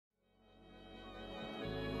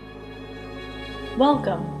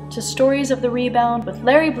Welcome to Stories of the Rebound with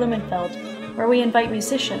Larry Blumenfeld, where we invite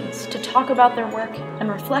musicians to talk about their work and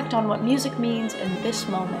reflect on what music means in this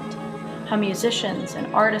moment, how musicians and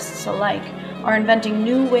artists alike are inventing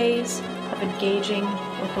new ways of engaging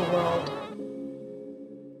with the world.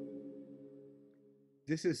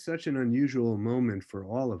 This is such an unusual moment for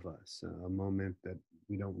all of us, a moment that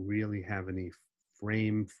we don't really have any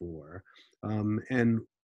frame for. And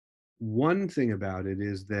one thing about it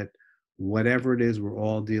is that whatever it is we're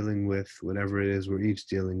all dealing with, whatever it is we're each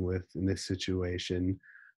dealing with in this situation,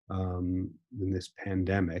 in this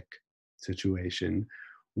pandemic situation,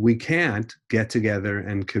 we can't get together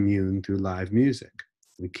and commune through live music.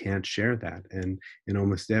 We can't share that. And in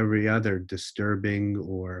almost every other disturbing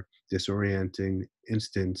or disorienting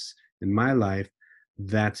instance in my life,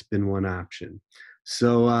 that's been one option.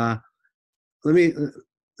 So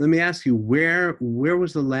let me ask you, where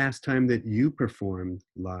was the last time that you performed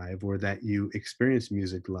live or that you experienced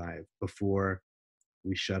music live before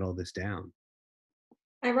we shut all this down?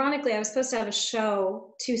 Ironically, I was supposed to have a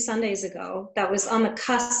show 2 Sundays ago that was on the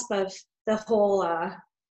cusp of the whole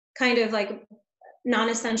kind of like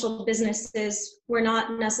non-essential businesses were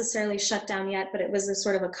not necessarily shut down yet, but it was a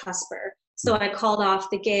sort of a cusper. So I called off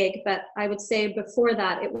the gig, but I would say before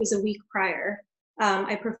that, it was a week prior.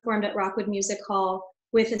 I performed at Rockwood Music Hall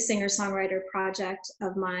with a singer-songwriter project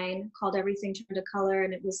of mine called Everything Turned to Color,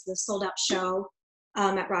 and it was the sold-out show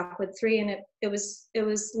at Rockwood 3, and it was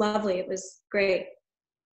lovely. It was great.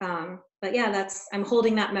 But yeah, I'm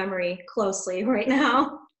holding that memory closely right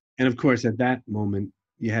now. And of course, at that moment,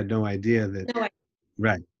 you had no idea that. No,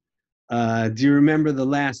 Right. Do you remember the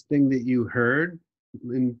last thing that you heard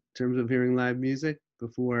in terms of hearing live music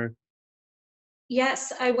before?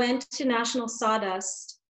 Yes, I went to National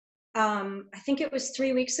Sawdust. I think it was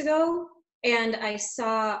 3 weeks ago, and I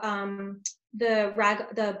saw the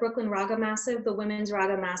Brooklyn Raga Massive, the Women's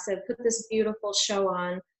Raga Massive, put this beautiful show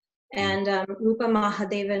on, and Rupa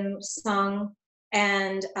Mahadevan sung,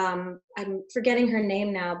 and I'm forgetting her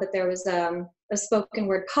name now, but there was a spoken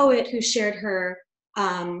word poet who shared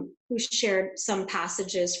some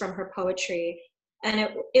passages from her poetry, and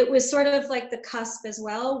it was sort of like the cusp as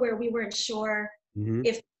well, where we weren't sure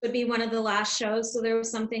if it would be one of the last shows, so there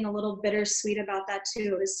was something a little bittersweet about that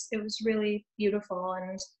too. It was really beautiful,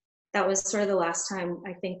 and that was sort of the last time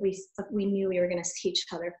I think we knew we were going to see each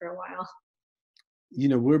other for a while. You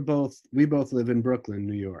know, we both live in Brooklyn,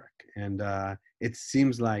 New York, and it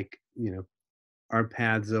seems like, you know, our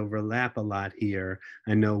paths overlap a lot here.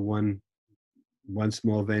 I know one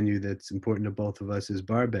small venue that's important to both of us is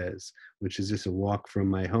Barbez, which is just a walk from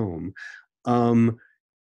my home.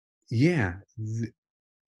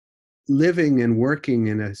 Living and working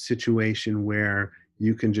in a situation where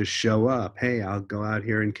you can just show up. Hey, I'll go out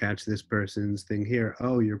here and catch this person's thing here.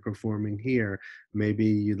 Oh, you're performing here. Maybe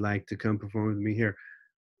you'd like to come perform with me here.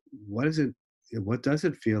 What does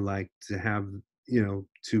it feel like to have, you know,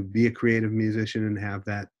 to be a creative musician and have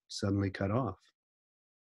that suddenly cut off?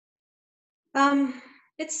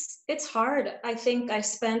 It's hard. I think I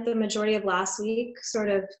spent the majority of last week sort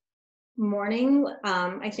of mourning.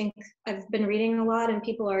 I think I've been reading a lot, and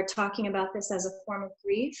people are talking about this as a form of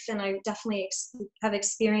grief, and I definitely have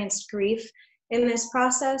experienced grief in this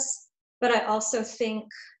process. But I also think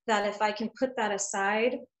that if I can put that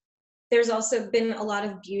aside, there's also been a lot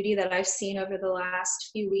of beauty that I've seen over the last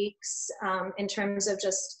few weeks, in terms of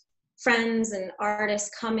just friends and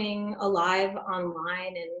artists coming alive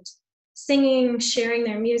online and singing, sharing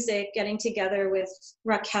their music, getting together with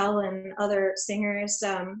Raquel and other singers.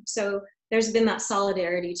 So there's been that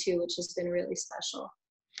solidarity too, which has been really special.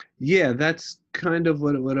 Yeah, that's kind of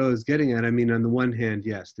what I was getting at. I mean, on the one hand,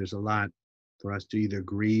 yes, there's a lot for us to either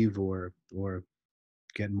grieve or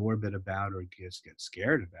get morbid about or just get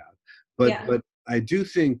scared about. But I do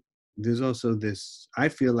think there's also this, I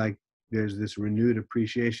feel like there's this renewed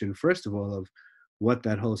appreciation, first of all, of what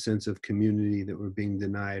that whole sense of community that we're being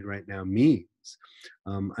denied right now means.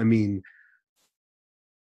 I mean,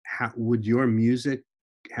 how would your music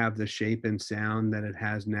have the shape and sound that it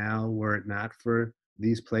has now were it not for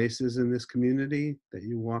these places in this community that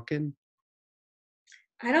you walk in?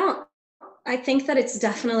 I think that it's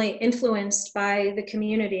definitely influenced by the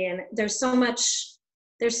community, and there's so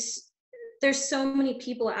many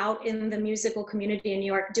people out in the musical community in New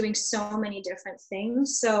York doing so many different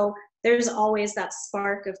things. So there's always that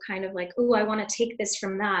spark of kind of like, oh, I want to take this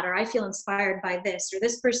from that, or I feel inspired by this, or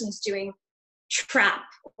this person's doing trap,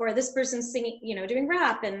 or this person's singing, doing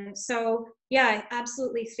rap. And so, yeah, I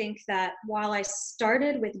absolutely think that while I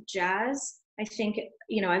started with jazz, I think,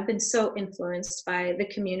 I've been so influenced by the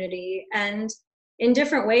community, and in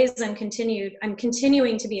different ways I'm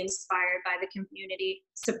continuing to be inspired by the community,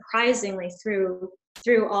 surprisingly through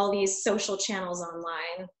all these social channels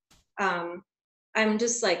online. I'm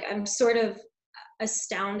just like, I'm sort of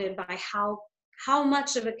astounded by how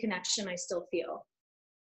much of a connection I still feel.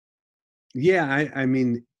 Yeah, I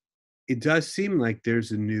mean, it does seem like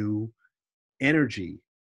there's a new energy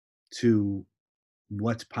to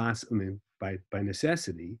what's possible. I mean, by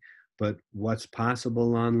necessity, but what's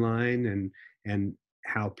possible online, and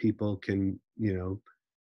how people can,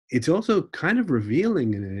 it's also kind of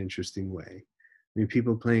revealing in an interesting way. I mean,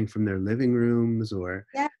 people playing from their living rooms, or,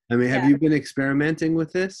 Yeah. I mean, have Yeah. you been experimenting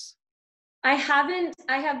with this? I haven't.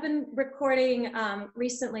 I have been recording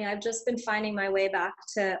recently. I've just been finding my way back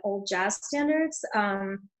to old jazz standards.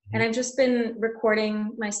 And I've just been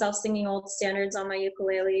recording myself singing old standards on my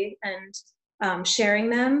ukulele and sharing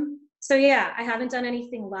them. So yeah, I haven't done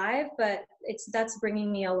anything live, but that's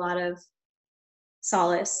bringing me a lot of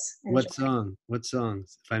solace and What joy. song? What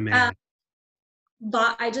songs, if I may Uh, ask?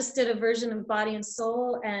 but I just did a version of Body and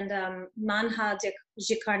Soul and Manha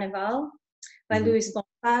de Carnaval by Mhm, Louis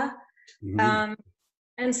Bonfa. mhm. Um,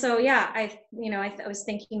 and so, yeah, I was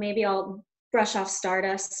thinking maybe I'll brush off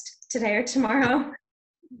Stardust today or tomorrow.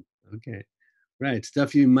 Okay, right.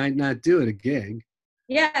 Stuff you might not do at a gig.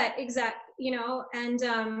 Yeah, exactly. And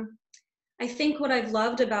I think what I've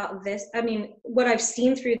loved about this, I mean, what I've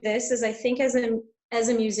seen through this is I think as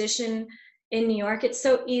a musician in New York, it's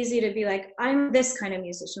so easy to be like, I'm this kind of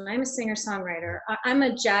musician. I'm a singer-songwriter. I'm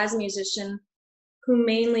a jazz musician who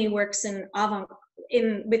mainly works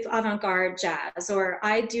with avant-garde jazz, or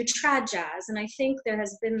I do trad jazz. And I think there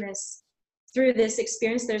has been this, through this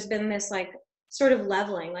experience, there's been this like sort of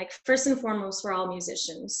leveling, like first and foremost, we're all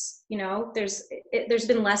musicians, there's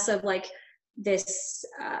been less of like this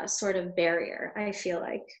sort of barrier, I feel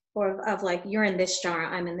like, or of like, you're in this genre,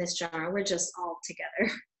 I'm in this genre, we're just all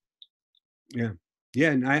together. Yeah,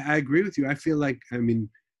 yeah, and I agree with you. I feel like, I mean,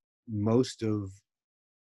 most of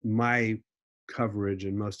my coverage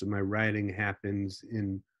and most of my writing happens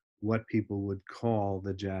in what people would call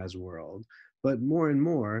the jazz world. But more and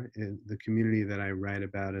more in the community that I write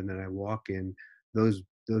about and that I walk in, those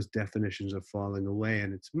definitions are falling away,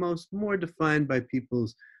 and it's more defined by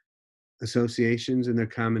people's associations and their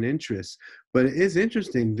common interests. But it is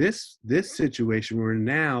interesting, this situation where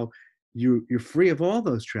now you're free of all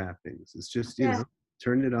those trappings. It's just, Yeah,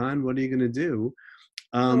 turn it on. What are you going to do?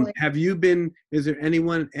 totally. Is there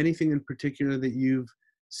anything in particular that you've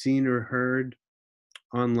seen or heard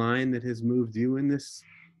online that has moved you in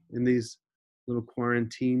these little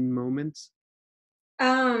quarantine moments?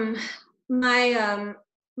 Um, my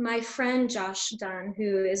friend Josh Dunn,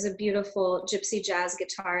 who is a beautiful gypsy jazz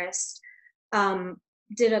guitarist, um,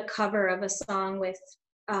 did a cover of a song with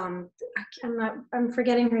I'm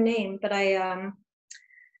forgetting her name, but I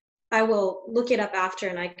will look it up after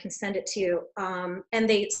and I can send it to you. And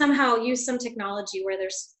they somehow used some technology where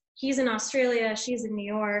he's in Australia, she's in New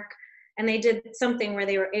York, and they did something where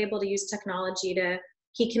they were able to use technology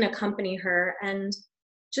he can accompany her. And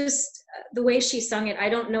just the way she sung it, I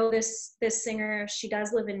don't know this singer. She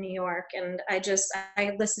does live in New York, and I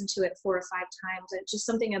listened to it 4 or 5 times. It's just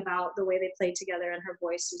something about the way they played together, and her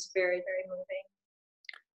voice is very, very moving.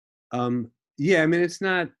 Yeah, I mean, it's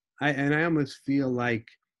not. I almost feel like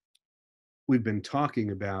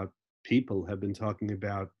people have been talking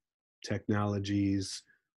about technologies,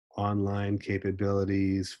 online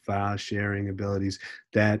capabilities, file sharing abilities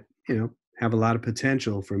that, have a lot of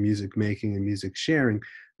potential for music making and music sharing.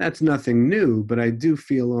 That's nothing new, but I do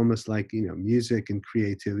feel almost like, music and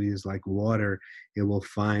creativity is like water. It will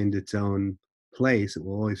find its own place. It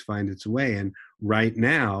will always find its way. And right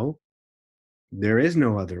now, there is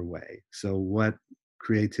no other way. So what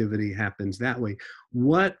creativity happens that way?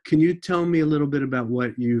 What can you tell me a little bit about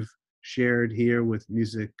what you've shared here with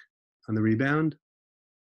Music on the Rebound?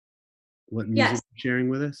 What music Yes, you're sharing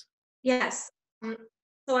with us? yes. Um,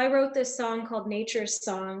 so I wrote this song called Nature's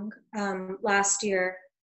Song last year,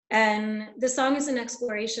 and the song is an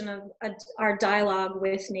exploration of our dialogue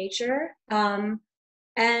with nature.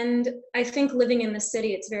 And I think living in the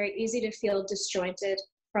city, it's very easy to feel disjointed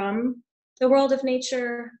from the world of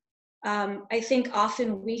nature. I think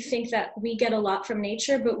often we think that we get a lot from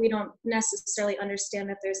nature, but we don't necessarily understand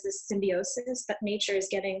that there's this symbiosis, that nature is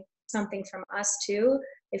getting something from us too,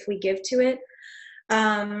 if we give to it.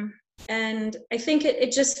 And I think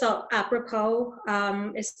it just felt apropos,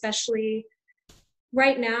 especially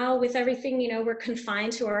right now with everything, we're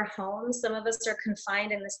confined to our homes. Some of us are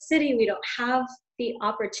confined in the city. We don't have the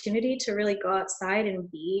opportunity to really go outside and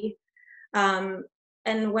be.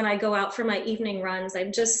 And when I go out for my evening runs,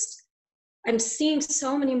 I'm seeing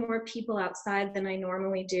so many more people outside than I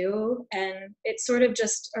normally do. And it's sort of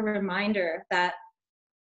just a reminder that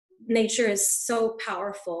nature is so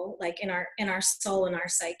powerful, like in our soul and our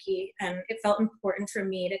psyche. And it felt important for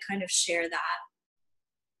me to kind of share that.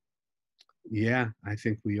 Yeah, I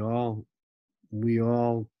think we all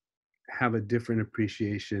have a different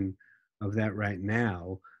appreciation of that right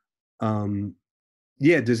now. Um,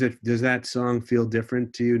 yeah, does that song feel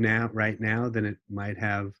different to you now, right now, than it might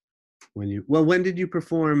have when did you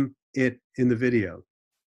perform it in the video?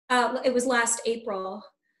 It was last April,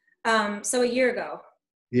 so a year ago.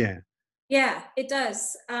 Yeah. Yeah, it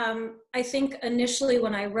does. I think initially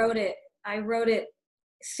when I wrote it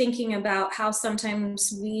thinking about how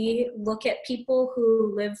sometimes we look at people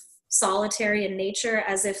who live solitary in nature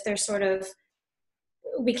as if they're sort of,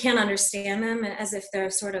 we can't understand them, as if they're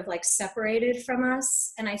sort of like separated from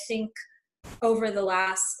us. And I think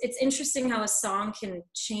it's interesting how a song can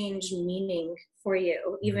change meaning for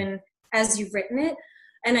you, even as you've written it.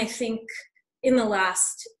 And I think in the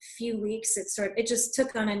last few weeks, it just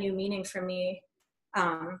took on a new meaning for me.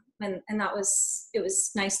 And it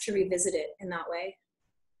was nice to revisit it in that way.